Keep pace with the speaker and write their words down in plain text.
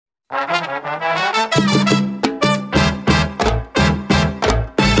Well,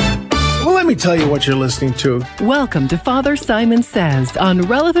 let me tell you what you're listening to. Welcome to Father Simon Says on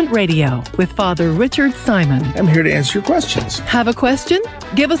Relevant Radio with Father Richard Simon. I'm here to answer your questions. Have a question?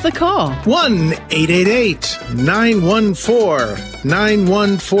 Give us a call.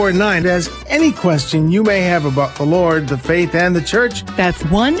 1-888-914-9149. As any question you may have about the Lord, the faith, and the church. That's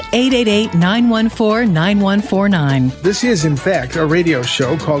 1-888-914-9149. This is, in fact, a radio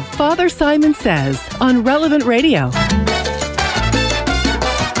show called Father Simon Says on Relevant Radio.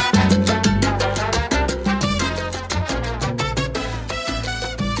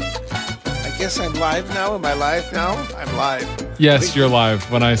 I'm live now. Am I live now? I'm live. Yes, you're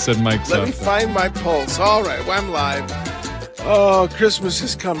live when I said mic's up. Let me find my pulse. All right, well, I'm live. Oh, Christmas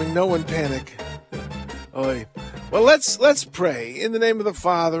is coming. No one panic. Oy. Well, let's pray. In the name of the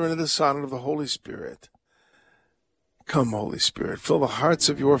Father, and of the Son, and of the Holy Spirit. Come, Holy Spirit, fill the hearts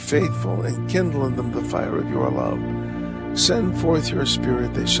of your faithful, and kindle in them the fire of your love. Send forth your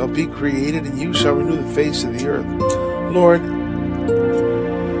Spirit. They shall be created, and you shall renew the face of the earth. Lord,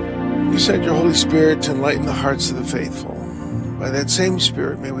 you sent your Holy Spirit to enlighten the hearts of the faithful. By that same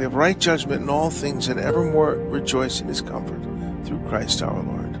Spirit, may we have right judgment in all things and evermore rejoice in his comfort through Christ our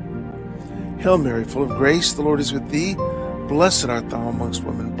Lord. Hail Mary, full of grace, the Lord is with thee. Blessed art thou amongst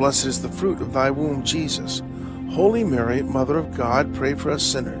women. Blessed is the fruit of thy womb, Jesus. Holy Mary, Mother of God, pray for us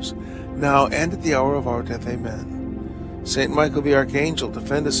sinners, now and at the hour of our death. Amen. Saint Michael the Archangel,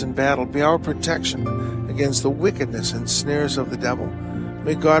 defend us in battle. Be our protection against the wickedness and snares of the devil.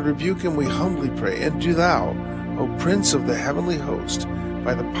 May God rebuke him, we humbly pray. And do thou, O Prince of the heavenly host,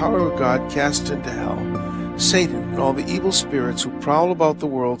 by the power of God cast into hell Satan and all the evil spirits who prowl about the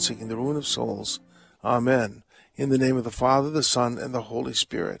world seeking the ruin of souls. Amen. In the name of the Father, the Son, and the Holy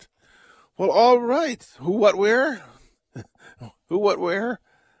Spirit. Well, all right. Who, what, where? Who, what, where?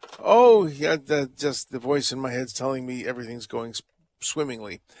 Oh, yeah, just the voice in my head's telling me everything's going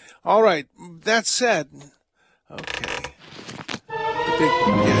swimmingly. All right. That said, okay. The big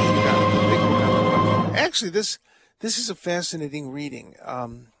book. Yeah, you got it. The big book on the book. Actually, this is a fascinating reading.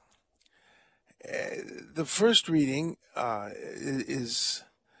 The first reading is,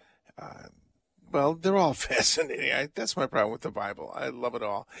 well, they're all fascinating. That's my problem with the Bible. I love it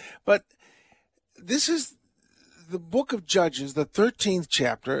all. But this is the book of Judges, the 13th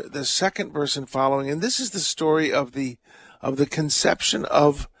chapter, the second verse and following, and this is the story of the conception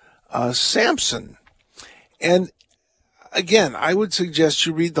of Samson. And again, I would suggest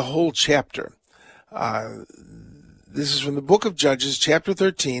you read the whole chapter. This is from the book of Judges, chapter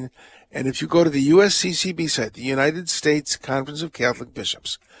 13. And if you go to the USCCB site, the United States Conference of Catholic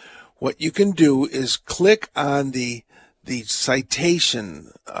Bishops, what you can do is click on the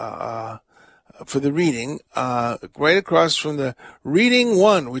citation for the reading right across from the reading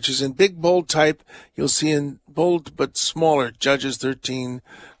 1, which is in big bold type. You'll see in bold but smaller, Judges 13,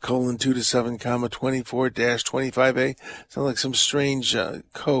 2-7, 24-25a. Sounds like some strange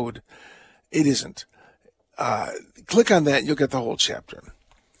code. It isn't. Click on that and you'll get the whole chapter.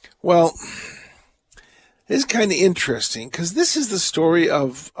 Well, it's kind of interesting because this is the story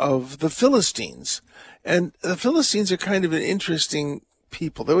of the Philistines. And the Philistines are kind of an interesting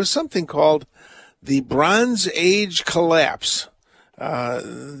people. There was something called the Bronze Age collapse,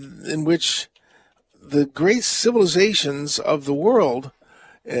 in which the great civilizations of the world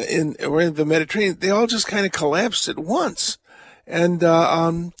in the Mediterranean, they all just kind of collapsed at once. And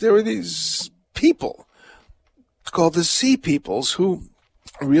there were these people called the Sea Peoples who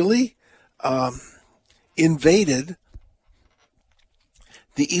really invaded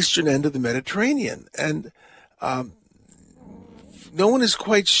the eastern end of the Mediterranean. And no one is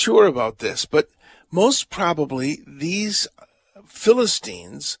quite sure about this, but most probably these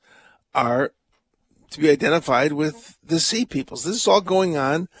Philistines are to be identified with the Sea Peoples. This is all going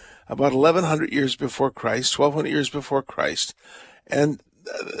on about 1,100 years before Christ, 1,200 years before Christ. And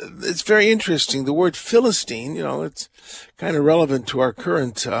it's very interesting. The word Philistine, it's kind of relevant to our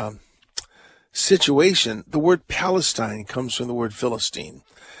current situation. The word Palestine comes from the word Philistine.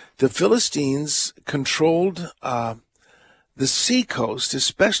 The Philistines controlled the sea coast,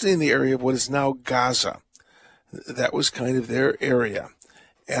 especially in the area of what is now Gaza. That was kind of their area.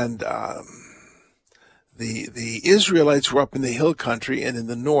 And the Israelites were up in the hill country and in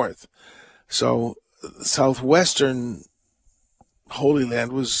the north. So the southwestern Holy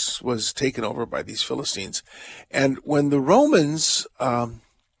Land was taken over by these Philistines. And when the Romans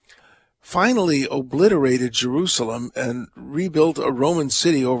finally obliterated Jerusalem and rebuilt a Roman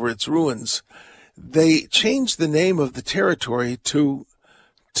city over its ruins, they changed the name of the territory to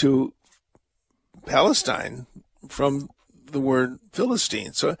Palestine from the word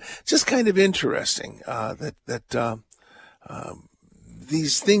Philistine. So it's just kind of interesting that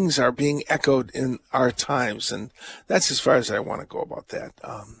these things are being echoed in our times, and that's as far as I want to go about that.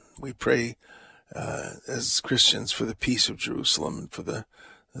 We pray as Christians for the peace of Jerusalem and for the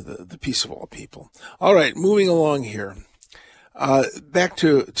peace of all people. All right, moving along here. Back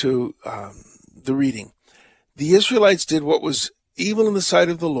to the reading. The Israelites did what was evil in the sight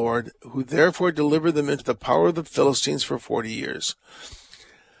of the Lord, who therefore delivered them into the power of the Philistines for 40 years.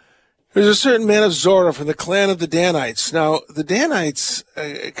 There's a certain man of Zorah from the clan of the Danites. Now, the Danites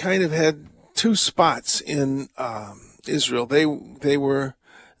kind of had two spots in Israel. They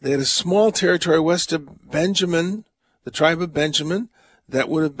had a small territory west of Benjamin, the tribe of Benjamin, that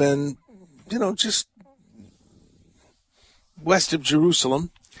would have been, just west of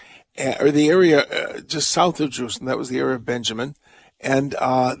Jerusalem, or the area just south of Jerusalem. That was the area of Benjamin. And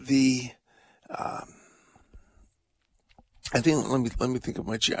I think, let me think of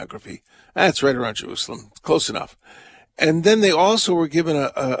my geography. That's right around Jerusalem. Close enough. And then they also were given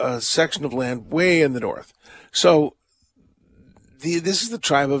a section of land way in the north. So this is the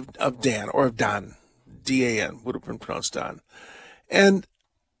tribe of Dan, or of Dan. D-A-N, would have been pronounced Dan. And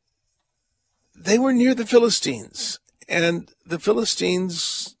they were near the Philistines. And the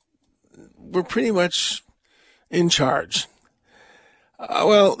Philistines were pretty much in charge.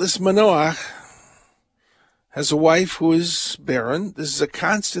 This Manoah has a wife who is barren. This is a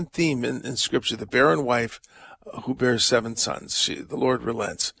constant theme in Scripture, the barren wife who bears 7 sons. The Lord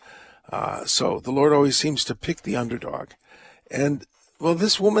relents. So the Lord always seems to pick the underdog. And,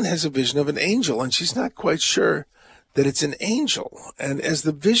 this woman has a vision of an angel, and she's not quite sure that it's an angel. And as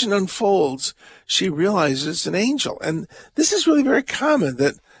the vision unfolds, she realizes it's an angel. And this is really very common,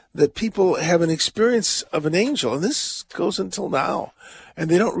 that people have an experience of an angel, and this goes until now. And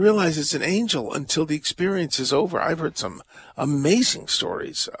they don't realize it's an angel until the experience is over. I've heard some amazing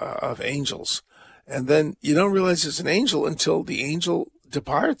stories of angels. And then you don't realize it's an angel until the angel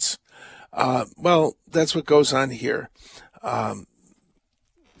departs. That's what goes on here.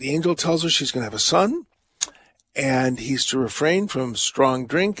 The angel tells her she's going to have a son, and he's to refrain from strong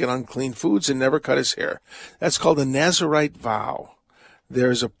drink and unclean foods and never cut his hair. That's called a Nazirite vow.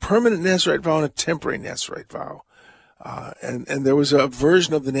 There's a permanent Nazirite vow and a temporary Nazirite vow. And there was a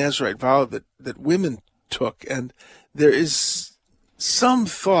version of the Nazirite vow that women took. And there is some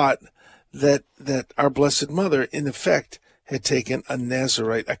thought that our Blessed Mother, in effect, had taken a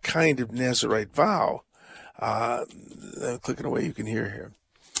Nazirite, a kind of Nazirite vow. I'm clicking away, you can hear here.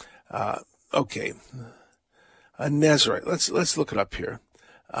 Okay. A Nazirite. Let's look it up here.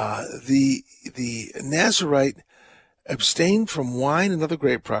 The Nazirite abstained from wine and other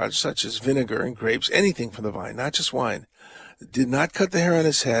grape products, such as vinegar and grapes, anything from the vine, not just wine. Did not cut the hair on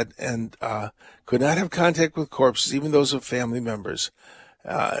his head, and could not have contact with corpses, even those of family members.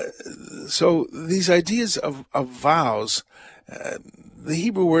 So these ideas of vows, the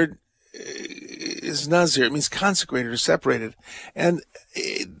Hebrew word is nazir. It means consecrated or separated. And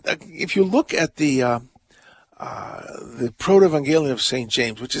if you look at the Proto-Evangelion of St.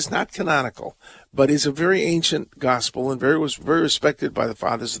 James, which is not canonical, but is a very ancient gospel and was very respected by the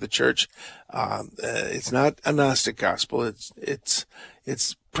fathers of the church. It's not a Gnostic gospel.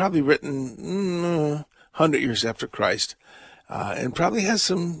 It's probably written 100 years after Christ, and probably has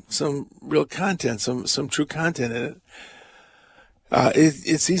some real content, some true content in it.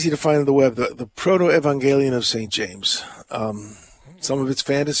 It's easy to find on the web, the Proto-Evangelion of St. James. Some of it's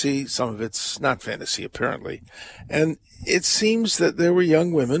fantasy, some of it's not fantasy, apparently. And it seems that there were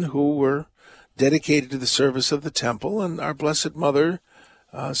young women who were dedicated to the service of the temple, and our Blessed Mother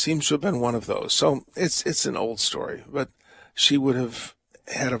seems to have been one of those. So it's an old story, but she would have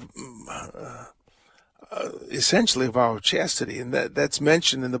had essentially a vow of chastity, and that's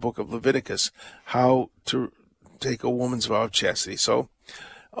mentioned in the book of Leviticus, how to take a woman's vow of chastity. So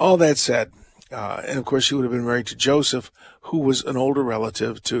all that said, and of course she would have been married to Joseph, who was an older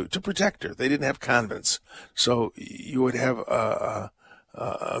relative to protect her. They didn't have convents, so you would have a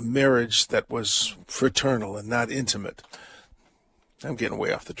marriage that was fraternal and not intimate. I'm getting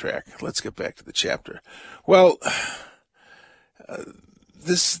way off the track. Let's get back to the chapter. Well,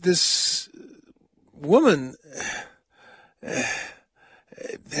 this woman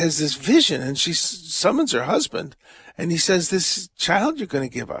has this vision, and she summons her husband, and he says, "This child you're going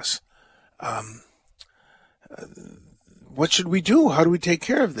to give us, what should we do? How do we take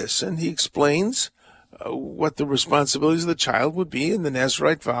care of this?" And he explains what the responsibilities of the child would be in the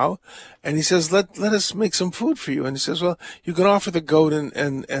Nazirite vow. And he says, let us make some food for you. And he says, well, you can offer the goat and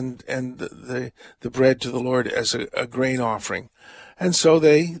the bread to the Lord as a grain offering. And so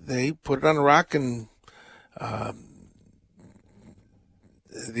they put it on a rock and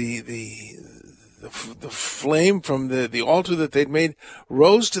the flame from the altar that they'd made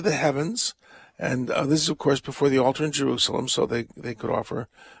rose to the heavens. And this is, of course, before the altar in Jerusalem, so they could offer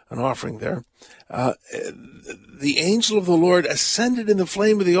an offering there. The angel of the Lord ascended in the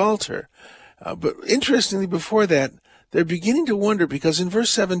flame of the altar. But interestingly, before that, they're beginning to wonder, because in verse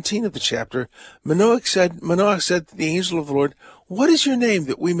 17 of the chapter, Manoach said to the angel of the Lord, "What is your name,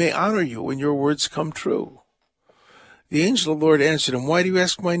 that we may honor you when your words come true?" The angel of the Lord answered him, "Why do you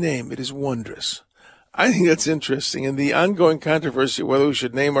ask my name? It is wondrous." I think that's interesting, and the ongoing controversy whether we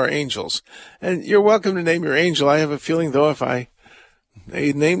should name our angels. And you're welcome to name your angel. I have a feeling, though, if I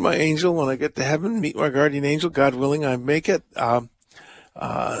name my angel when I get to heaven, meet my guardian angel, God willing, I make it, the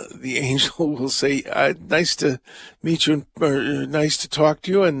angel will say, "Nice to meet you, or nice to talk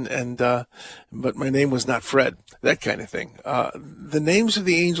to you," but my name was not Fred. That kind of thing. The names of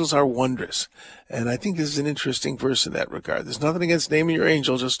the angels are wondrous, and I think this is an interesting verse in that regard. There's nothing against naming your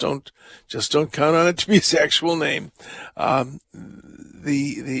angel; just don't count on it to be his actual name.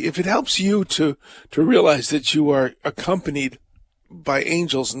 If it helps you to realize that you are accompanied by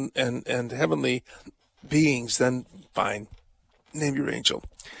angels and heavenly beings, then fine. Name your angel.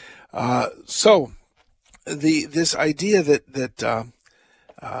 So this idea that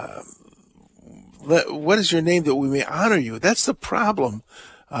what is your name that we may honor you? That's the problem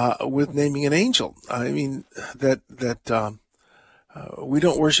with naming an angel. I mean that we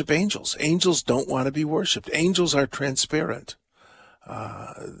don't worship angels. Angels don't want to be worshipped. Angels are transparent.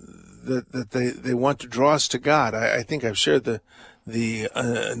 That they want to draw us to God. I think I've shared the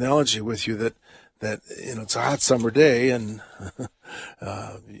analogy with you that it's a hot summer day and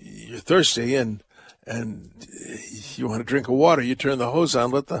you're thirsty and you want to drink of water. You turn the hose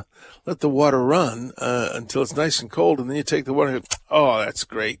on, let the water run until it's nice and cold, and then you take the water. And oh, that's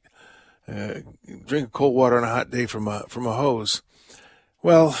great! Drink cold water on a hot day from a hose.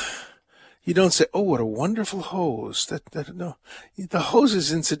 Well, you don't say, "Oh, what a wonderful hose!" No, the hose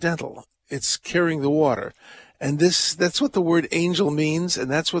is incidental. It's carrying the water. And that's what the word angel means,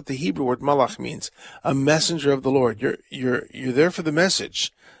 and that's what the Hebrew word malach means, a messenger of the Lord. You're there for the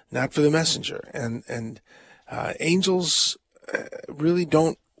message, not for the messenger. And angels really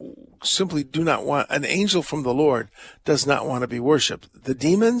do not want, an angel from the Lord does not want to be worshipped. The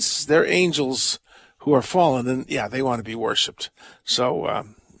demons, they're angels who are fallen, and yeah, they want to be worshipped. So,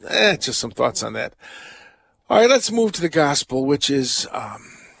 just some thoughts on that. All right, let's move to the gospel, which is,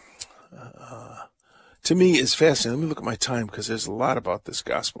 to me, is fascinating. Let me look at my time, because there's a lot about this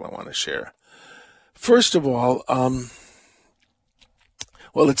gospel I want to share. First of all,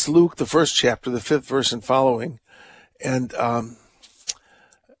 it's Luke, the first chapter, the 5th verse and following. And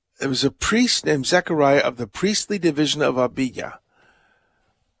there was a priest named Zechariah of the priestly division of Abijah.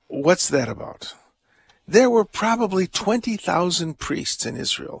 What's that about? There were probably 20,000 priests in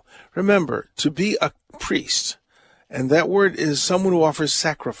Israel. Remember, to be a priest, and that word is someone who offers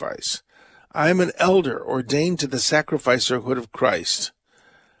sacrifice. I am an elder ordained to the sacrificerhood of Christ.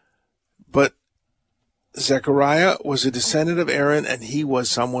 But Zechariah was a descendant of Aaron, and he was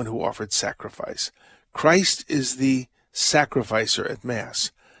someone who offered sacrifice. Christ is the sacrificer at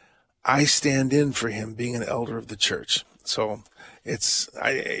Mass. I stand in for him, being an elder of the church. So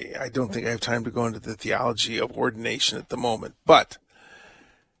I don't think I have time to go into the theology of ordination at the moment. But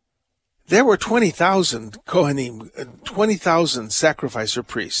there were 20,000 Kohanim, 20,000 sacrificer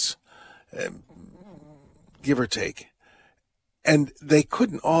priests. Give or take. And they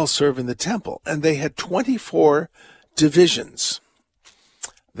couldn't all serve in the temple. And they had 24 divisions.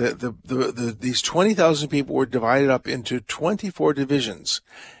 These 20,000 people were divided up into 24 divisions.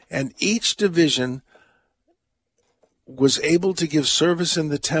 And each division was able to give service in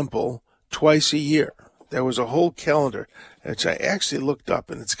the temple twice a year. There was a whole calendar, which I actually looked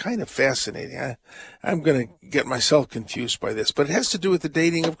up, and it's kind of fascinating. I'm going to get myself confused by this, but it has to do with the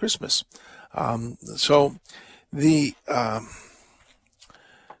dating of Christmas.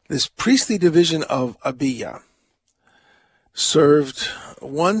 This priestly division of Abijah served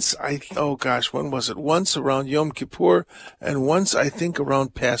once, when was it? Once around Yom Kippur, and once, I think,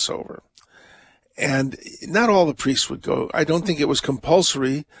 around Passover. And not all the priests would go. I don't think it was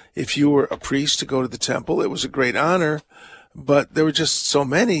compulsory if you were a priest to go to the temple. It was a great honor, but there were just so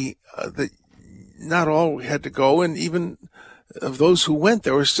many that not all had to go. And even of those who went,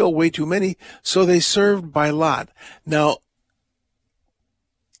 there were still way too many. So they served by lot. Now,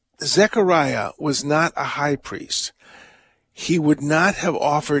 Zechariah was not a high priest. He would not have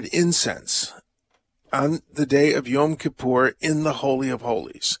offered incense on the day of Yom Kippur in the Holy of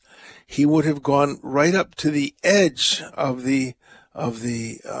Holies. He would have gone right up to the edge of the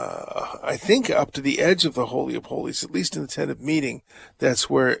I think up to the edge of the Holy of Holies, at least in the tent of meeting. That's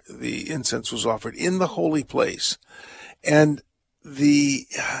where the incense was offered, in the holy place. And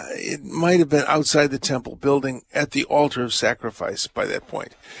it might have been outside the temple building at the altar of sacrifice by that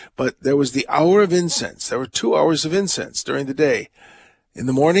point. But there was the hour of incense. There were 2 hours of incense during the day, in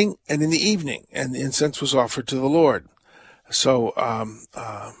the morning and in the evening, and the incense was offered to the Lord. So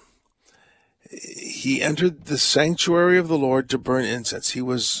he entered the sanctuary of the Lord to burn incense. He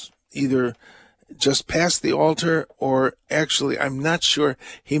was either just past the altar, or actually, I'm not sure,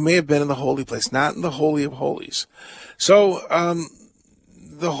 he may have been in the holy place, not in the Holy of Holies. So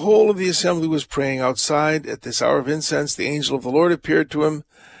the whole of the assembly was praying outside. At this hour of incense, the angel of the Lord appeared to him,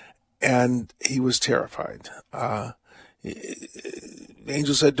 and he was terrified. The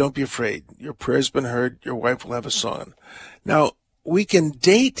angel said, "Don't be afraid. Your prayer's been heard. Your wife will have a son." Now, we can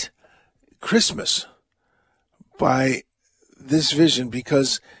date Christmas by this vision,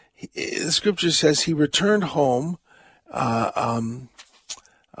 because the scripture says he returned home, and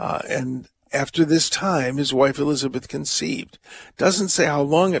after this time, his wife Elizabeth conceived. Doesn't say how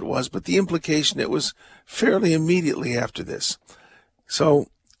long it was, but the implication, it was fairly immediately after this. So,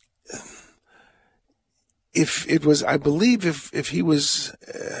 if it was, I believe, if he was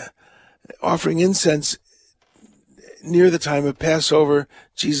offering incense near the time of Passover,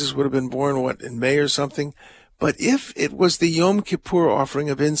 Jesus would have been born, in May or something. But if it was the Yom Kippur offering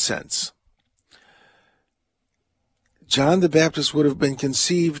of incense, John the Baptist would have been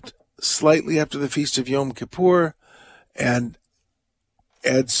conceived slightly after the Feast of Yom Kippur, and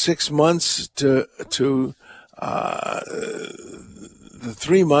add 6 months to the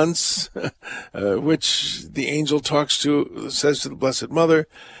 3 months, which the angel says to the Blessed Mother,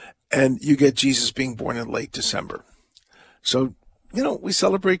 and you get Jesus being born in late December. So, we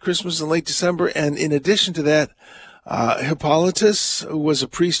celebrate Christmas in late December, and in addition to that, Hippolytus, who was a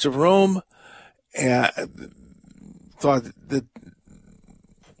priest of Rome, thought that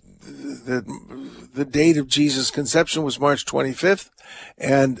the date of Jesus' conception was March 25th,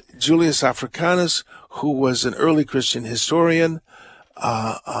 and Julius Africanus, who was an early Christian historian,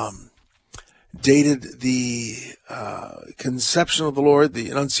 dated the conception of the Lord,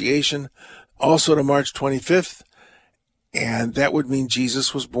 the Annunciation, also to March 25th, and that would mean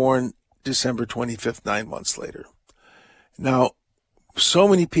Jesus was born December 25th, 9 months later. Now, so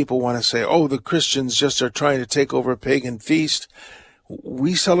many people want to say, the Christians just are trying to take over a pagan feast.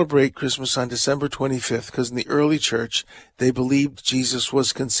 We celebrate Christmas on December 25th because in the early church, they believed Jesus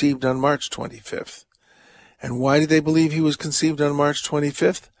was conceived on March 25th. And why did they believe he was conceived on March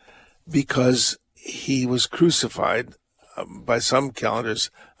 25th? Because he was crucified, by some calendars,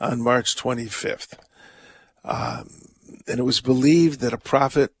 on March 25th. And it was believed that a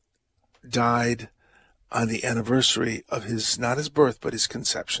prophet died on the anniversary of not his birth, but his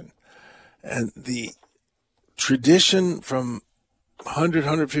conception. And the tradition from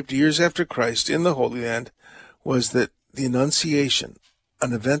 150 years after Christ in the Holy Land was that the Annunciation,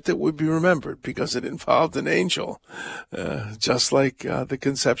 an event that would be remembered because it involved an angel, just like the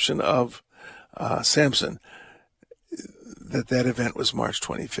conception of Samson, that event was March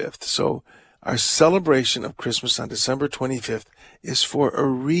 25th. So our celebration of Christmas on December 25th is for a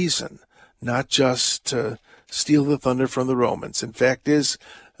reason, not just to steal the thunder from the Romans. In fact, the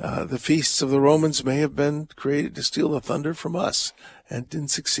feasts of the Romans may have been created to steal the thunder from us and didn't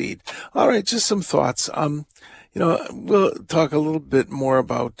succeed. All right, just some thoughts. We'll talk a little bit more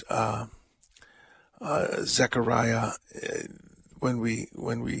about Zechariah when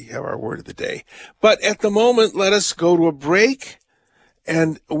we have our word of the day. But at the moment, let us go to a break,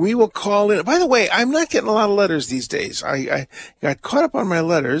 and we will call in. By the way, I'm not getting a lot of letters these days. I got caught up on my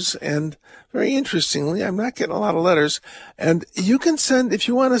letters, and very interestingly, I'm not getting a lot of letters. And you can send, if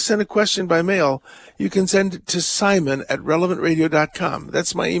you want to send a question by mail, you can send it to simon@relevantradio.com.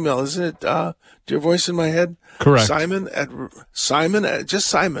 That's my email, isn't it? Dear voice in my head? Correct. Simon at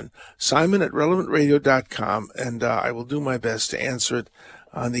relevantradio.com, and I will do my best to answer it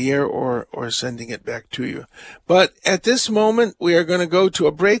on the air or sending it back to you. But at this moment, we are going to go to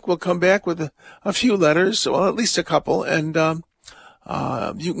a break. We'll come back with a few letters, well, at least a couple, and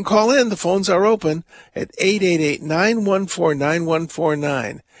you can call in. The phones are open at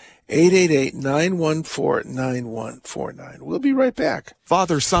 888-914-9149. 888-914-9149. We'll be right back.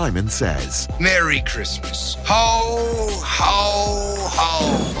 Father Simon Says. Merry Christmas. Ho, ho,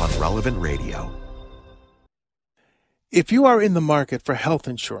 ho. On Relevant Radio. If you are in the market for health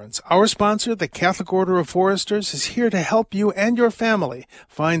insurance, our sponsor, the Catholic Order of Foresters, is here to help you and your family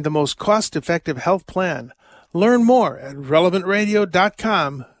find the most cost-effective health plan. Learn more at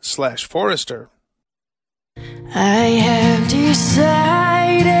relevantradio.com/Forester. I have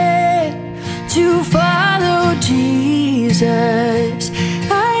decided to follow Jesus.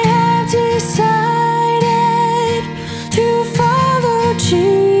 I have decided to follow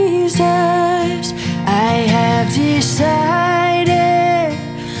Jesus. I have decided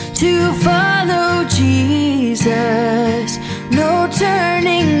to follow Jesus. No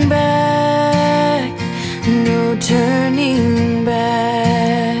turning back, no turning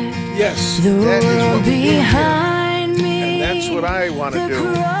back. Yes, The that is what world we do here. behind me, And that's what I want to the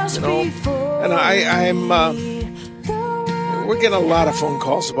do, cross you know. before And I'm me, the world we're getting a lot of phone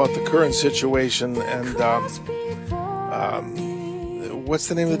calls about the current situation and cross before me, what's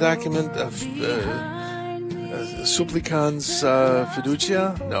the name of the document of Supplicans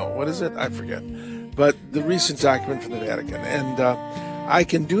Fiducia? No, what is it? I forget. But the recent document from the Vatican. And I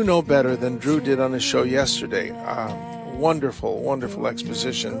can do no better than Drew did on his show yesterday. Wonderful, wonderful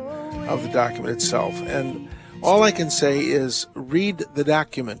exposition of the document itself. And all I can say is read the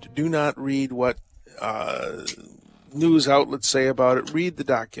document. Do not read what news outlets say about it. Read the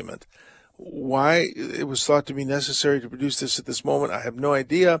document. Why it was thought to be necessary to produce this at this moment, I have no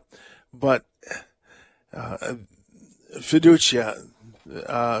idea. But fiducia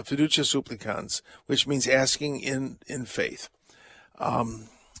supplicans, which means asking in faith.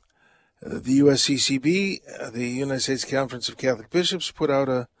 The USCCB, the United States Conference of Catholic Bishops, put out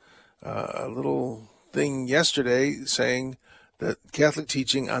a little thing yesterday saying that Catholic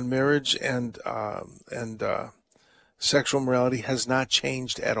teaching on marriage and sexual morality has not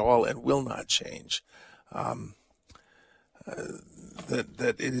changed at all and will not change. That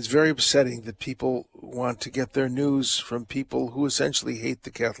it is very upsetting that people want to get their news from people who essentially hate the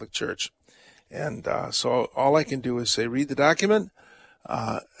Catholic Church. And so all I can do is say, read the document.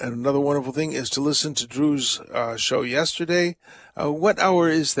 And another wonderful thing is to listen to Drew's show yesterday. What hour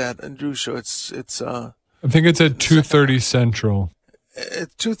is that in Drew's show? It's I think it's at 2:30 Central.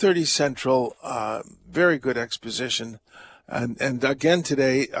 At 2:30 Central. Very good exposition. And again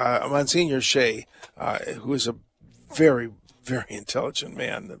today, Monsignor Shea, who is a very, very intelligent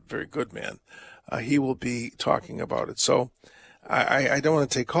man, a very good man, he will be talking about it. So I don't want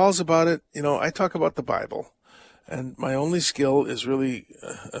to take calls about it. You know, I talk about the Bible. And my only skill is really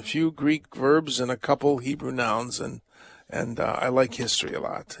a few Greek verbs and a couple Hebrew nouns, and I like history a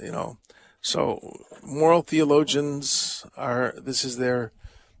lot, you know. So moral theologians this is their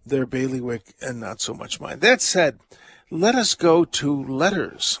bailiwick and not so much mine. That said, let us go to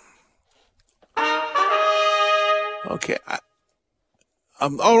letters. Okay.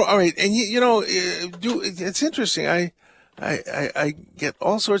 All right. And you know, it's interesting. I get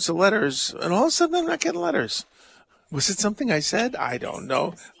all sorts of letters, and all of a sudden I'm not getting letters. Was it something I said? I don't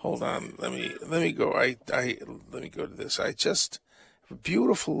know. Hold on. Let me go. Let me go to this. A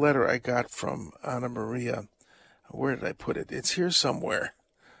beautiful letter I got from Anna Maria. Where did I put it? It's here somewhere.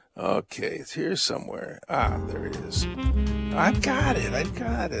 Okay, it's here somewhere. There it is. I've got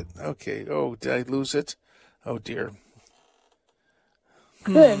it. Okay. Oh, did I lose it? Oh dear.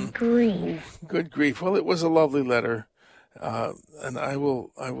 Good grief. Good grief. Well, it was a lovely letter. And I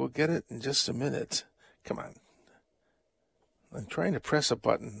will get it in just a minute. Come on. I'm trying to press a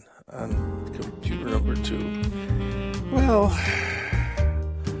button on computer number 2. Well,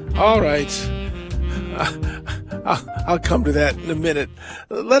 all right. I'll come to that in a minute.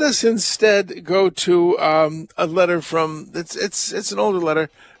 Let us instead go to a letter from, it's an older letter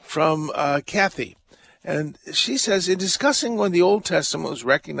from Kathy. And she says, in discussing when the Old Testament was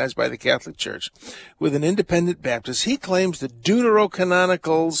recognized by the Catholic Church with an independent Baptist, he claims the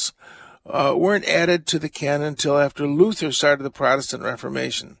Deuterocanonicals weren't added to the canon until after Luther started the Protestant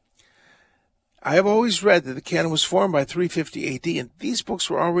Reformation. I have always read that the canon was formed by 350 AD, and these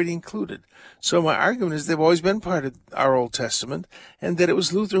books were already included. So my argument is they've always been part of our Old Testament, and that it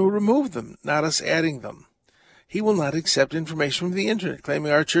was Luther who removed them, not us adding them. He will not accept information from the internet,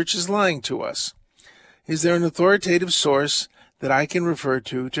 claiming our church is lying to us. Is there an authoritative source that I can refer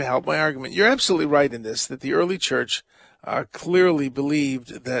to help my argument? You're absolutely right in this, that the early church clearly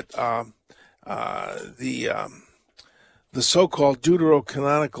believed that the so-called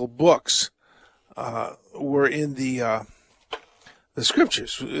deuterocanonical books were in the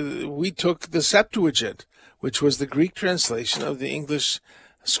scriptures. We took the Septuagint, which was the Greek translation of the English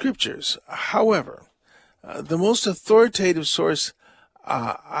scriptures. However, the most authoritative source,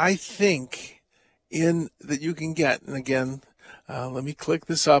 I think, in that you can get, and again, let me click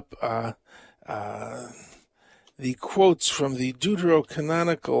this up. The quotes from the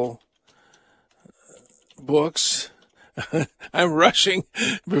Deuterocanonical books. I'm rushing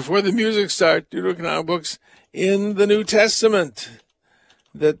before the music starts. Deuterocanonical books in the New Testament.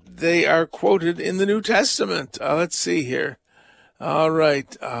 that they are quoted in the New Testament. Let's see here. All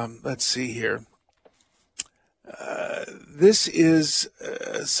right, let's see here. This is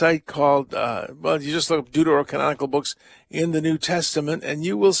a site called, well, you just look up Deuterocanonical books in the New Testament, and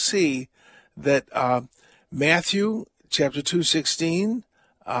you will see that Matthew chapter 2:16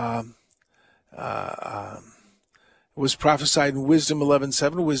 was prophesied in Wisdom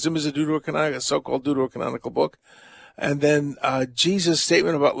 11:7. Wisdom is a so-called Deuterocanonical book. And then Jesus'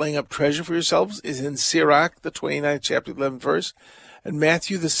 statement about laying up treasure for yourselves is in Sirach, the 29th chapter, 11th verse. And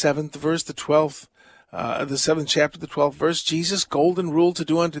Matthew, the 7th verse, the 12th, the 7th chapter, the 12th verse. Jesus' golden rule to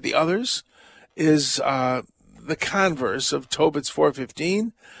do unto the others is the converse of Tobit's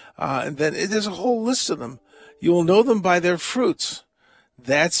 4:15. And then there's a whole list of them. You will know them by their fruits.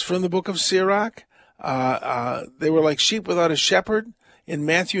 That's from the book of Sirach. They were like sheep without a shepherd in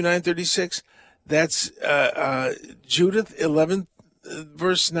Matthew 9:36. That's Judith 11,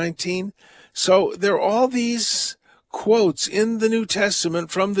 verse 19. So there are all these quotes in the New Testament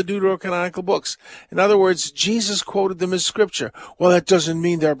from the Deuterocanonical books. In other words, Jesus quoted them as scripture. Well, that doesn't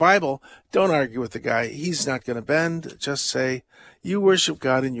mean they're Bible. Don't argue with the guy. He's not going to bend. Just say, you worship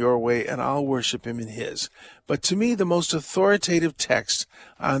God in your way, and I'll worship him in his. But to me, the most authoritative text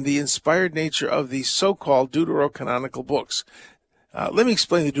on the inspired nature of these so-called Deuterocanonical books. Let me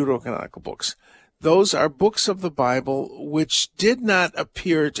explain the Deuterocanonical books. Those are books of the Bible which did not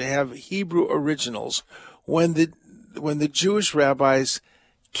appear to have Hebrew originals when the Jewish rabbis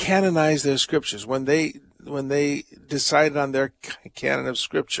canonized their scriptures, when they decided on their canon of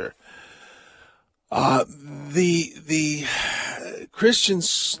scripture. The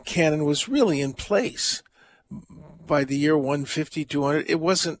Christian's canon was really in place by the year 150, 200. It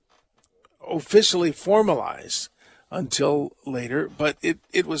wasn't officially formalized until later, but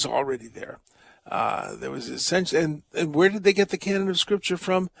it was already there. There was essentially, and where did they get the canon of scripture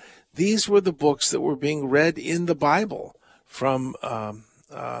from? These were the books that were being read in the Bible from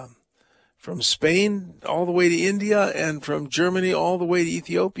Spain all the way to India and from Germany all the way to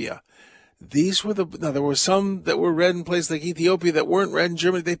Ethiopia. These were there were some that were read in places like Ethiopia that weren't read in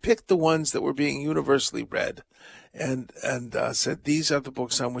Germany. They picked the ones that were being universally read and said, these are the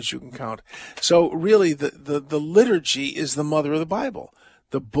books on which you can count. So really the liturgy is the mother of the Bible.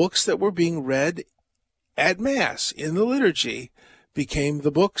 The books that were being read at Mass in the liturgy became the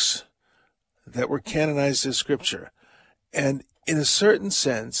books that were canonized as scripture. And in a certain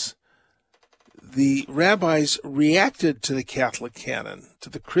sense, the rabbis reacted to the Catholic canon, to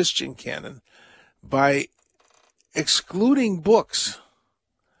the Christian canon, by excluding books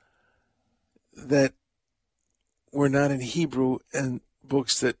that were not in Hebrew and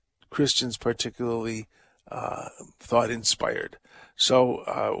books that Christians particularly thought inspired. So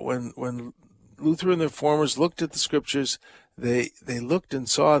when Luther and the reformers looked at the scriptures, they looked and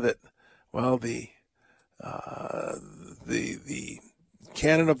saw that, well, the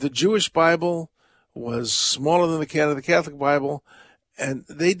canon of the Jewish Bible was smaller than the canon of the Catholic Bible, and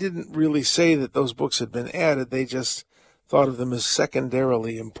they didn't really say that those books had been added. They just thought of them as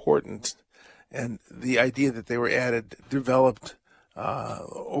secondarily important, and the idea that they were added developed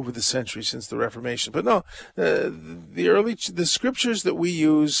over the centuries since the Reformation. But no, the scriptures that we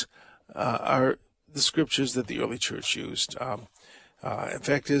use are the scriptures that the early church used. In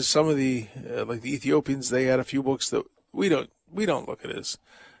fact, is some of the like the Ethiopians, they had a few books that we don't look at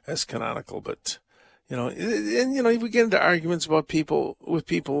as canonical, but if we get into arguments about people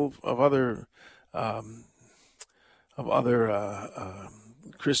of other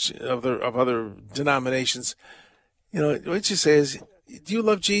Christian of other denominations, what you say is, do you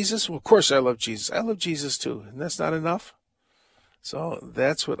love Jesus? Well, of course I love Jesus. I love Jesus too, and that's not enough. So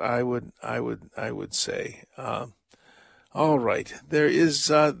that's what I would say. All right, there is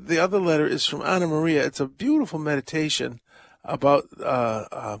the other letter is from Anna Maria. It's a beautiful meditation about.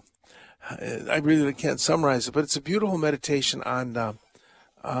 I really can't summarize it, but it's a beautiful meditation on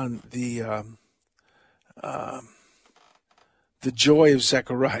the joy of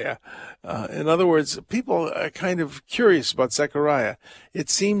Zechariah. In other words, people are kind of curious about Zechariah. It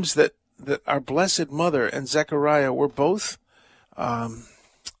seems that our Blessed Mother and Zechariah were both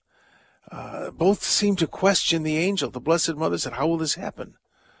seem to question the angel. The Blessed Mother said, how will this happen?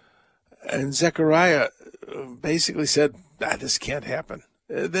 And Zechariah basically said, this can't happen.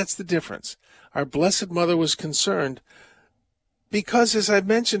 That's the difference. Our Blessed Mother was concerned because, as I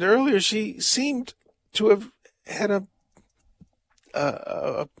mentioned earlier, she seemed to have had a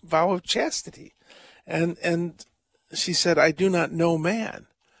vow of chastity. And she said, I do not know man.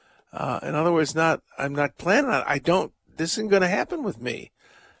 In other words, I'm not planning on it. This isn't going to happen with me.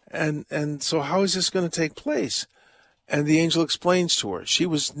 And so how is this going to take place? And the angel explains to her. She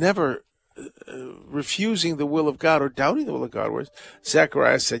was never refusing the will of God or doubting the will of God. Whereas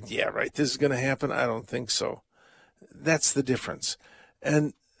Zechariah said, yeah, right, this is going to happen. I don't think so. That's the difference.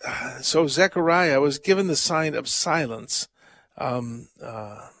 And so Zechariah was given the sign of silence. That,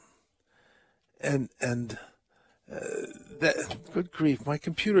 good grief, my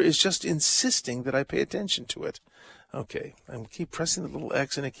computer is just insisting that I pay attention to it. Okay, I keep pressing the little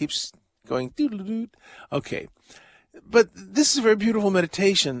X and it keeps going doodle-doo. Okay, but this is a very beautiful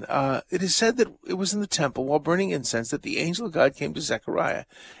meditation. It is said that it was in the temple while burning incense that the angel of God came to Zechariah.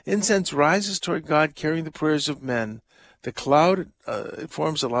 Incense rises toward God carrying the prayers of men. The cloud it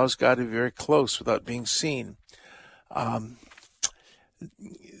forms allows God to be very close without being seen.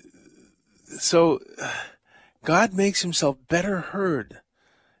 So God makes himself better heard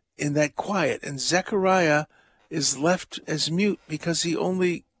in that quiet, and Zechariah is left as mute because he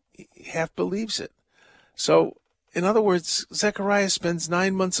only half believes it. So, in other words, Zechariah spends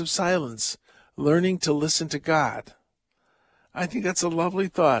 9 months of silence learning to listen to God. I think that's a lovely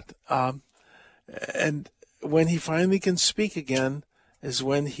thought. And when he finally can speak again is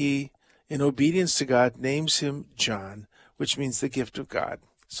when he, in obedience to God, names him John, which means the gift of God.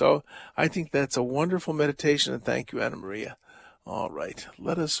 So I think that's a wonderful meditation, and thank you, Anna Maria. All right,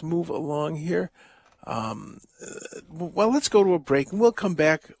 let us move along here. Well, let's go to a break, and we'll come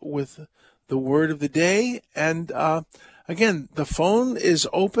back with the word of the day. And again, the phone is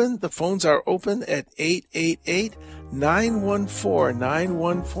open. The phones are open at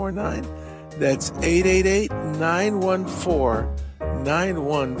 888-914-9149. That's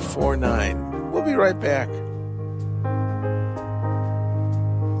 888-914-9149. We'll be right back.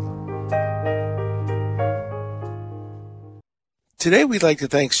 Today, we'd like to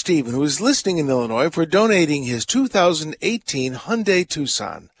thank Stephen, who is listening in Illinois, for donating his 2018 Hyundai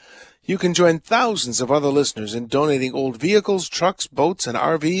Tucson. You can join thousands of other listeners in donating old vehicles, trucks, boats, and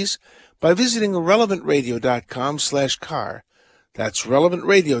RVs by visiting relevantradio.com/car. That's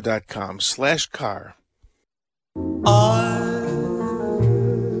relevantradio.com/car. I'll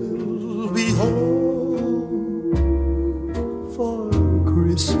be home for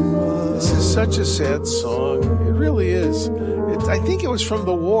Christmas. This is such a sad song. It really is. I think it was from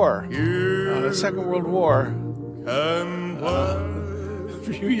the war, the Second World War.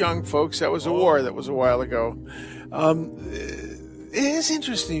 For you young folks, that was a war. That was a while ago. It is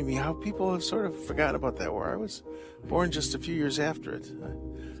interesting to me how people have sort of forgotten about that war. I was born just a few years after it.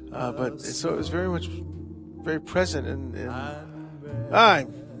 But so it was very present.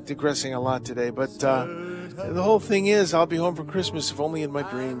 I'm digressing a lot today, but the whole thing is I'll be home for Christmas, if only in my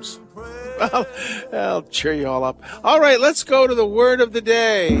dreams. I'll cheer you all up. All right, let's go to the word of the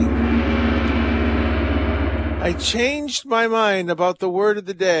day. I changed my mind about the word of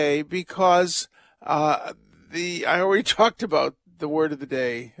the day because I already talked about the word of the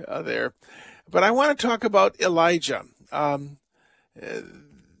day there. But I want to talk about Elijah. A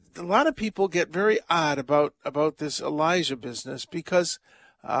lot of people get very odd about this Elijah business because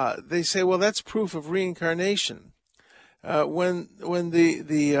they say, well, that's proof of reincarnation. When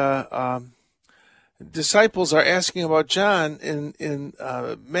the disciples are asking about John in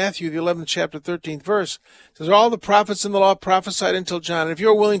Matthew, the 11th chapter, 13th verse, it says, all the prophets in the law prophesied until John. And if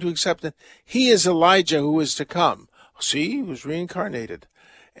you're willing to accept it, he is Elijah who is to come. See, he was reincarnated.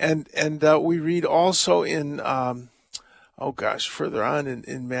 And we read also in, further on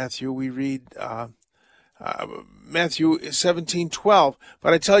in Matthew, we read Matthew 17:12.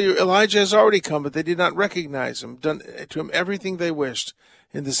 But I tell you, Elijah has already come, but they did not recognize him, done to him everything they wished.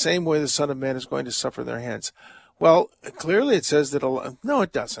 In the same way, the Son of Man is going to suffer in their hands. Well, clearly it says that, no,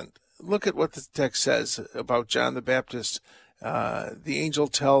 it doesn't. Look at what the text says about John the Baptist. The angel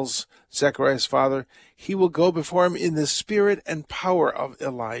tells Zechariah's father, he will go before him in the spirit and power of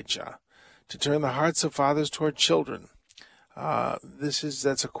Elijah to turn the hearts of fathers toward children.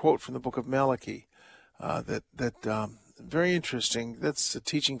 That's a quote from the book of Malachi. Very interesting. That's a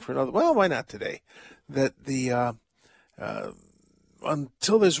teaching for another. Well, why not today? That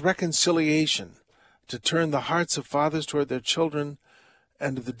until there's reconciliation, to turn the hearts of fathers toward their children,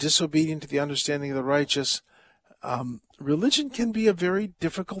 and of the disobedient to the understanding of the righteous, religion can be a very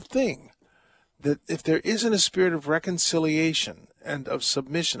difficult thing. That if there isn't a spirit of reconciliation and of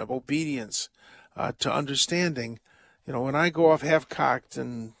submission, of obedience to understanding, when I go off half-cocked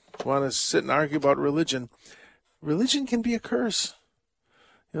and want to sit and argue about religion can be a curse.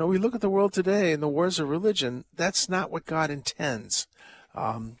 We look at the world today and the wars of religion. That's not what God intends.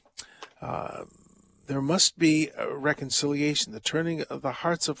 There must be a reconciliation, the turning of the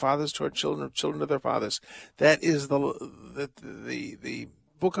hearts of fathers toward children, of children to their fathers. That is the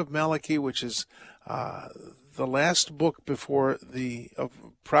book of Malachi, which is the last book before of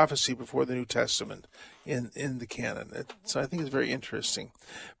prophecy before the New Testament in the canon. So I think it's very interesting.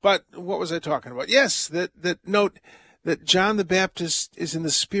 But what was I talking about? Yes, note that John the Baptist is in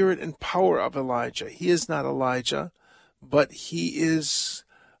the spirit and power of Elijah. He is not Elijah, but he is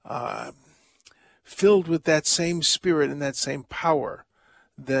filled with that same spirit and that same power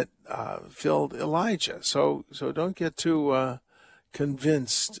that filled Elijah. So don't get too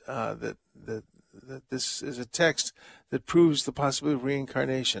convinced that this is a text that proves the possibility of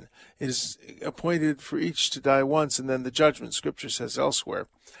reincarnation. It is appointed for each to die once, and then the judgment. Scripture says elsewhere.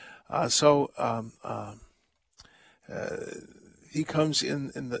 He comes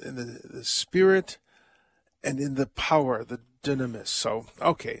in the spirit and in the power, the dynamis. So,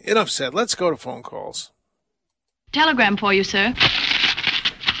 okay, enough said. Let's go to phone calls. Telegram for you, sir.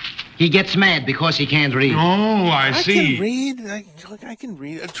 He gets mad because he can't read. Oh, I see. Can read. I can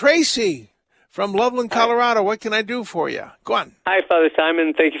read. Tracy from Loveland, Colorado. What can I do for you? Go on. Hi, Father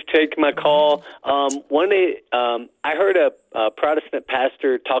Simon. Thank you for taking my call. I heard a Protestant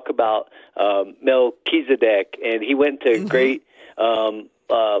pastor talk about Melchizedek, and he went to great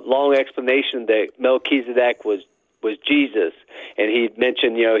long explanation that Melchizedek was Jesus, and he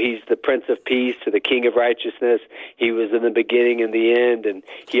mentioned, he's the Prince of Peace, to the King of Righteousness. He was in the beginning and the end, and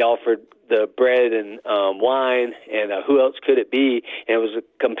he offered the bread and wine, and who else could it be? And it was a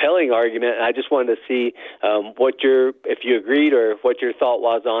compelling argument, and I just wanted to see if you agreed or what your thought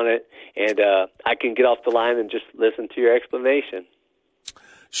was on it, and I can get off the line and just listen to your explanation.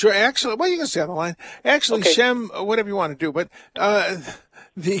 Sure. Actually, well, you can stay on the line. Actually, okay. Shem, whatever you want to do, but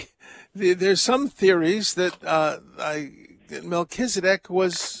there's some theories that Melchizedek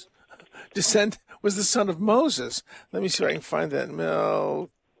was the son of Moses. Let me see if I can find that.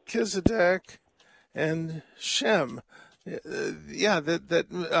 Melchizedek and Shem.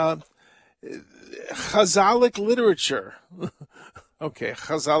 Chazalic literature. Okay,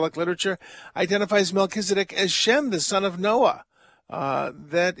 Chazalic literature identifies Melchizedek as Shem, the son of Noah.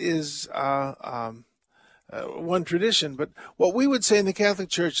 That is one tradition. But what we would say in the Catholic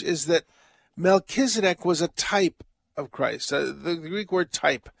Church is that Melchizedek was a type of Christ. The Greek word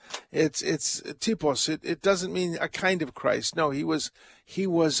type, it's typos. It doesn't mean a kind of Christ. No, he was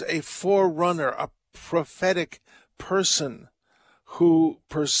a forerunner, a prophetic person who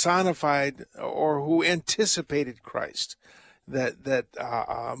personified or who anticipated Christ. That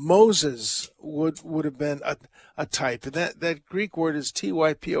Moses would have been a type, and that Greek word is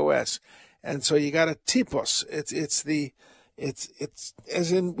typos, and so you got a typos. It's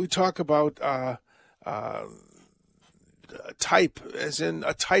as in we talk about type, as in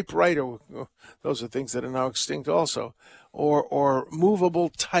a typewriter. Those are things that are now extinct also, or movable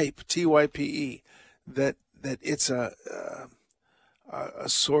type, type. That it's a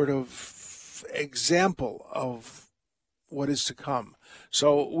sort of example of what is to come.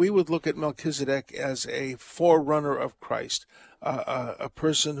 So we would look at Melchizedek as a forerunner of Christ, a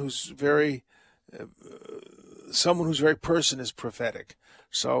person who's someone whose very person is prophetic.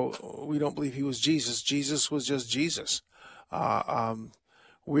 So we don't believe he was Jesus. Jesus was just Jesus.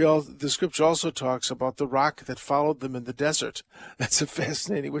 The scripture also talks about the rock that followed them in the desert. That's a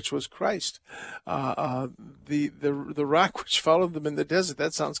fascinating, which was Christ. The rock which followed them in the desert.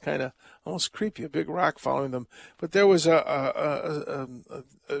 That sounds kind of almost creepy. A big rock following them. But there was an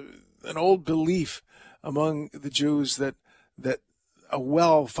old belief among the Jews that a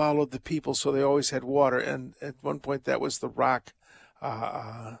well followed the people, so they always had water. And at one point, that was the rock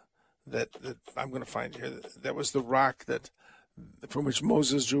that I'm going to find here. That was the rock from which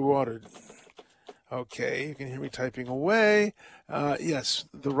Moses drew water. Okay, you can hear me typing away. Yes,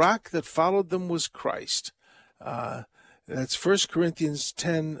 the rock that followed them was Christ. That's 1 Corinthians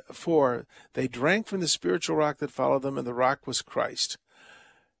 10:4. They drank from the spiritual rock that followed them, and the rock was Christ.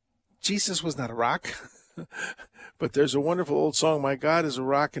 Jesus was not a rock, but there's a wonderful old song, "My God is a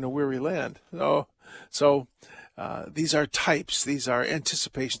rock in a weary land." So these are types. These are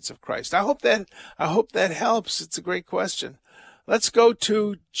anticipations of Christ. I hope that helps. It's a great question. Let's go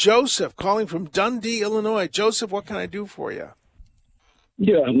to Joseph, calling from Dundee, Illinois. Joseph, what can I do for you?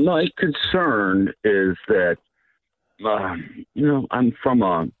 Yeah, my concern is that, I'm from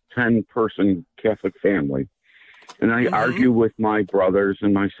a 10-person Catholic family, and I argue with my brothers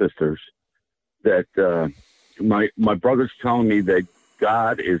and my sisters that my brother's telling me that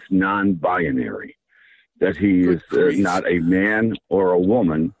God is non-binary, that he is not a man or a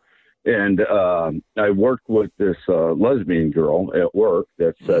woman. And I worked with this lesbian girl at work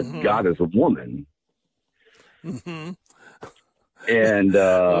that said God is a woman. Mm-hmm. And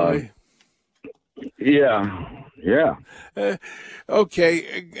Yeah.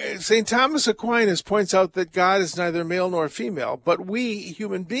 Okay, St. Thomas Aquinas points out that God is neither male nor female, but we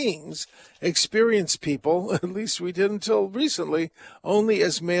human beings experience people, at least we did until recently, only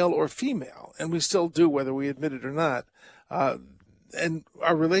as male or female, and we still do whether we admit it or not. And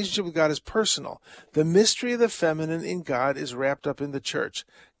our relationship with God is personal. The mystery of the feminine in God is wrapped up in the church.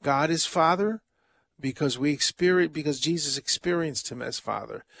 God is Father because Jesus experienced him as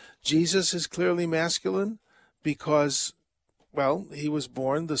Father. Jesus is clearly masculine because, well, he was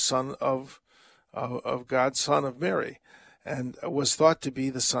born the son of God, son of Mary, and was thought to be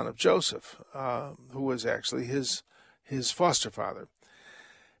the son of Joseph, who was actually his foster father.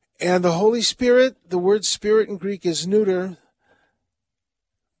 And the Holy Spirit, the word spirit in Greek is neuter.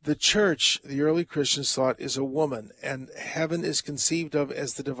 The church, the early Christians thought, is a woman, and heaven is conceived of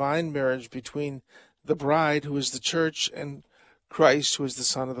as the divine marriage between the bride, who is the church, and Christ, who is the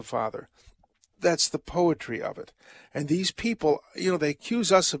Son of the Father. That's the poetry of it. And these people, they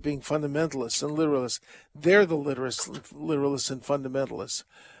accuse us of being fundamentalists and literalists. They're the literalists and fundamentalists.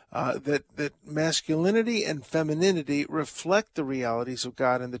 That masculinity and femininity reflect the realities of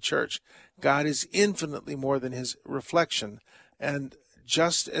God and the church. God is infinitely more than his reflection. And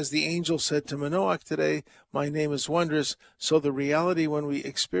just as the angel said to Manoach today, my name is wondrous, so the reality when we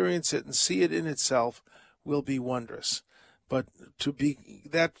experience it and see it in itself will be wondrous. But to be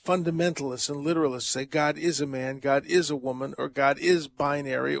that fundamentalist and literalist, say God is a man, God is a woman, or God is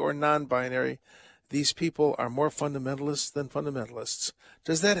binary or non-binary, these people are more fundamentalists than fundamentalists.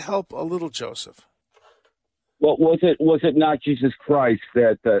 Does that help a little, Joseph? Well, was it not Jesus Christ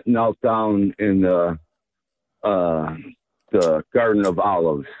that knelt down in the Garden of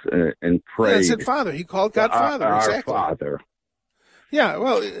Olives and prayed? Yeah, it said Father. He called God Father. Our Exactly. Father. Yeah,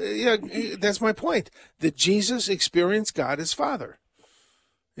 well, that's my point. That Jesus experienced God as Father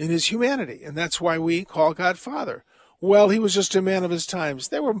in his humanity, and that's why we call God Father. Well, he was just a man of his times.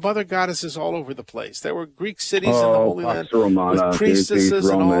 There were mother goddesses all over the place. There were Greek cities in the Holy Land with priestesses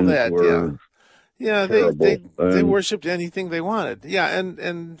and all that. Yeah, they worshipped anything they wanted. Yeah,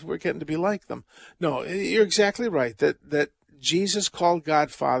 and we're getting to be like them. No, you're exactly right. That Jesus called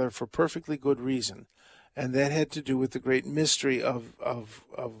God Father for perfectly good reason. And that had to do with the great mystery of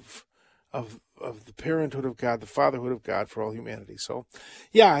the parenthood of God, the fatherhood of God for all humanity. So,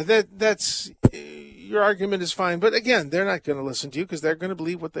 yeah, that's your argument is fine. But again, they're not going to listen to you because they're going to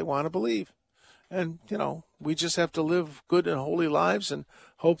believe what they want to believe. And, we just have to live good and holy lives and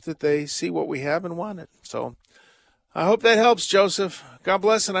hope that they see what we have and want it. So I hope that helps, Joseph. God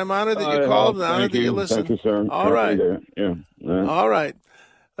bless, and I'm honored that you called and honored that you listened. Thank you, sir. All right. Yeah. All right.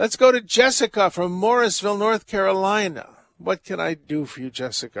 Let's go to Jessica from Morrisville, North Carolina. What can I do for you,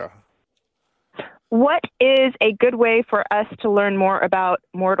 Jessica? What is a good way for us to learn more about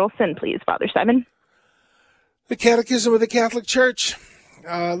mortal sin, please, Father Simon? The Catechism of the Catholic Church.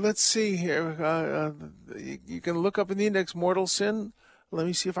 Let's see here. You can look up in the index mortal sin. Let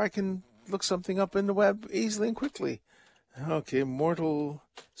me see if I can look something up in the web easily and quickly. Okay, mortal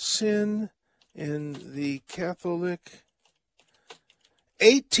sin in the Catholic...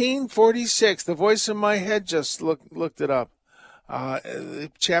 1846. The voice in my head just looked it up.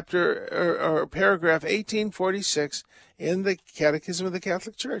 Chapter or paragraph 1846 in the Catechism of the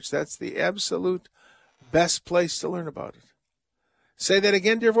Catholic Church. That's the absolute best place to learn about it. Say that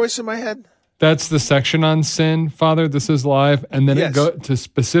again, dear voice in my head. That's the section on sin, Father. This is live. And then Yes. it goes to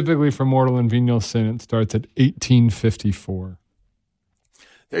specifically for mortal and venial sin. It starts at 1854.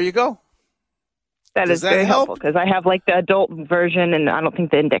 There you go. That is very helpful because I have the adult version and I don't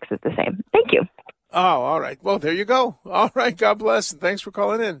think the index is the same. Thank you. Oh, all right. Well, there you go. All right. God bless. And thanks for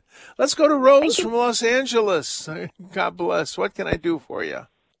calling in. Let's go to Rose from Los Angeles. God bless. What can I do for you?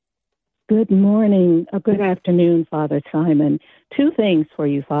 Good morning. Good afternoon, Father Simon. Two things for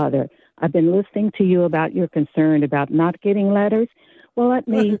you, Father. I've been listening to you about your concern about not getting letters. Well, let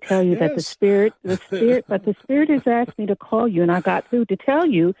me tell you that the Spirit has asked me to call you, and I got through to tell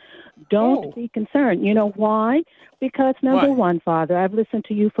you, don't be concerned. You know why? Because number one, Father, I've listened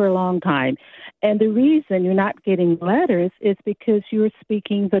to you for a long time, and the reason you're not getting letters is because you're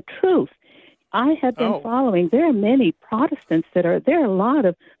speaking the truth. I have been following. There are many Protestants there are a lot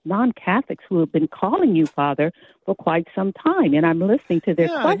of non-Catholics who have been calling you, Father, for quite some time, and I'm listening to their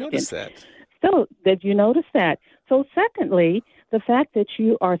questions. I noticed that. So, did you notice that? So, secondly, the fact that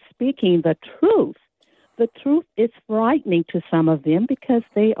you are speaking the truth is frightening to some of them because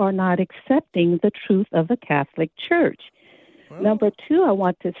they are not accepting the truth of the Catholic Church. Well, number two, I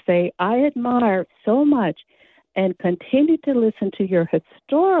want to say I admire so much and continue to listen to your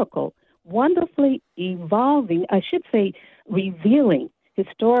historical, wonderfully evolving, I should say revealing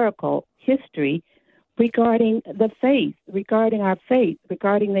historical history regarding the faith, regarding our faith,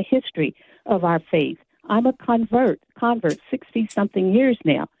 regarding the history of our faith. I'm a convert 60-something years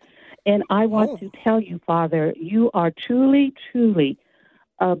now. And I want to tell you, Father, you are truly, truly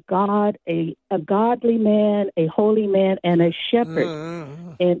a God, a godly man, a holy man, and a shepherd.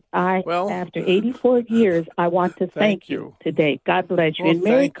 And after 84 years, I want to thank you today. God bless you. Well, and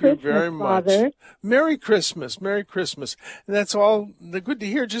Merry thank Christmas, you very much. Father. Merry Christmas. Merry Christmas. And that's all good to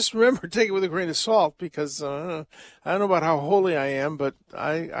hear. Just remember, take it with a grain of salt, because I don't know about how holy I am, but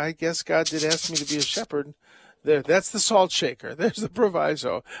I guess God did ask me to be a shepherd. There, that's the salt shaker. There's the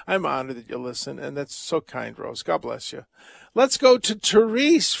proviso. I'm honored that you listen, and that's so kind, Rose. God bless you. Let's go to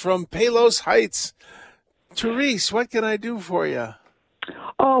Therese from Palos Heights. Therese, what can I do for you?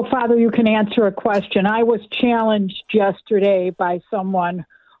 Oh, Father, you can answer a question. I was challenged yesterday by someone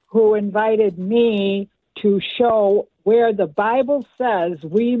who invited me to show where the Bible says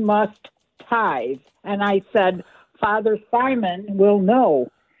we must tithe. And I said, Father Simon will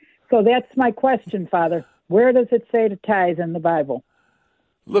know. So that's my question, Father. Where does it say to tithe in the Bible?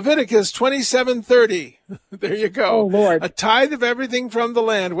 Leviticus 27:30. There you go. Oh, Lord. A tithe of everything from the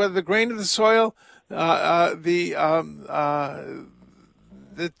land, whether the grain of the soil, it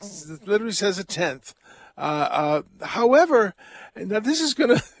literally says a tenth. However, now this is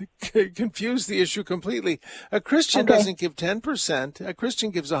going to confuse the issue completely. A Christian doesn't give 10%. A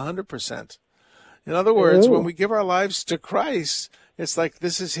Christian gives 100%. In other words, when we give our lives to Christ, it's like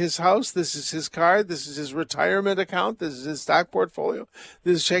this is his house, this is his car, this is his retirement account, this is his stock portfolio,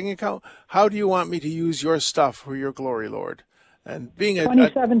 this is his checking account. How do you want me to use your stuff for your glory, Lord? And being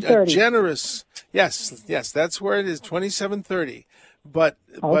a generous, yes, that's where it is, 27:30. But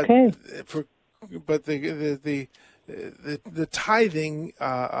the tithing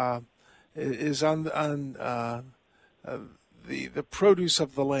is on the produce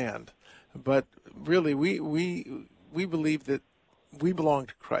of the land. But really, we believe that we belong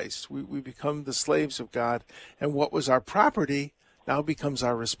to Christ. We become the slaves of God, and what was our property now becomes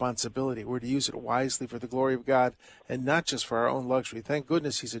our responsibility. We're to use it wisely for the glory of God and not just for our own luxury. Thank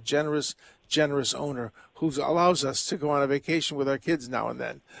goodness he's a generous owner who allows us to go on a vacation with our kids now and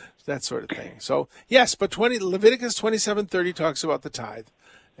then, that sort of thing. So, yes, but Leviticus 27:30 talks about the tithe.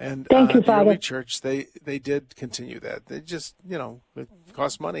 And Thank you, the Father. early church, they did continue that. They just, it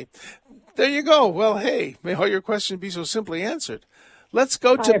cost money. There you go. Well, hey, may all your questions be so simply answered. Let's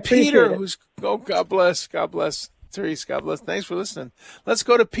go to Peter, God bless. Therese, God bless. Thanks for listening. Let's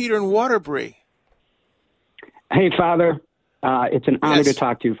go to Peter in Waterbury. Hey, Father. It's an honor to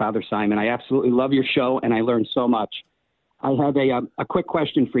talk to you, Father Simon. I absolutely love your show, and I learned so much. I had a quick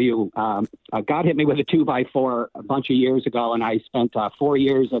question for you. God hit me with a 2x4 a bunch of years ago, and I spent 4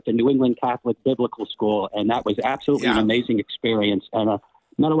 years at the New England Catholic Biblical School, and that was absolutely an amazing experience. And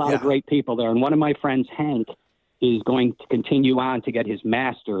met a lot of great people there. And one of my friends, Hank, is going to continue on to get his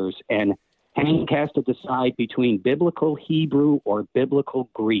master's, and Hank has to decide between biblical Hebrew or biblical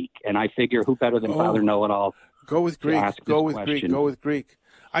Greek. And I figure who better than Father Know-It-All? Go with Greek. Go with Greek.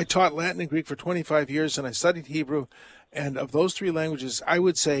 I taught Latin and Greek for 25 years, and I studied Hebrew. And of those three languages, I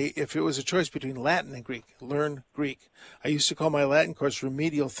would say if it was a choice between Latin and Greek, learn Greek. I used to call my Latin course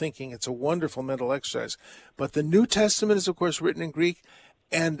remedial thinking. It's a wonderful mental exercise. But the New Testament is, of course, written in Greek.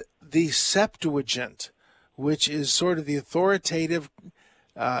 And the Septuagint, which is sort of the authoritative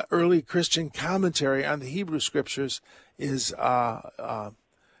early Christian commentary on the Hebrew Scriptures, is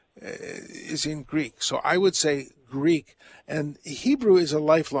in Greek. So I would say Greek. And Hebrew is a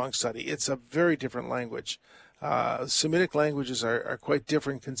lifelong study. It's a very different language. Semitic languages are quite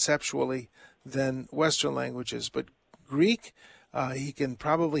different conceptually than Western languages. But Greek, he can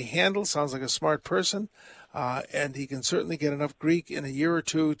probably handle, sounds like a smart person, and he can certainly get enough Greek in a year or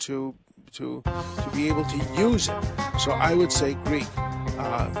two to be able to use it. So I would say Greek,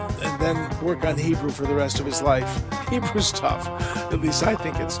 and then work on Hebrew for the rest of his life. Hebrew's tough. At least I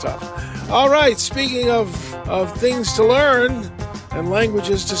think it's tough. All right, speaking of things to learn and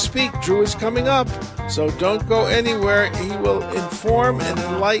languages to speak, Drew is coming up. So don't go anywhere. He will inform and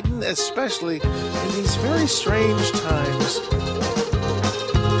enlighten, especially in these very strange times.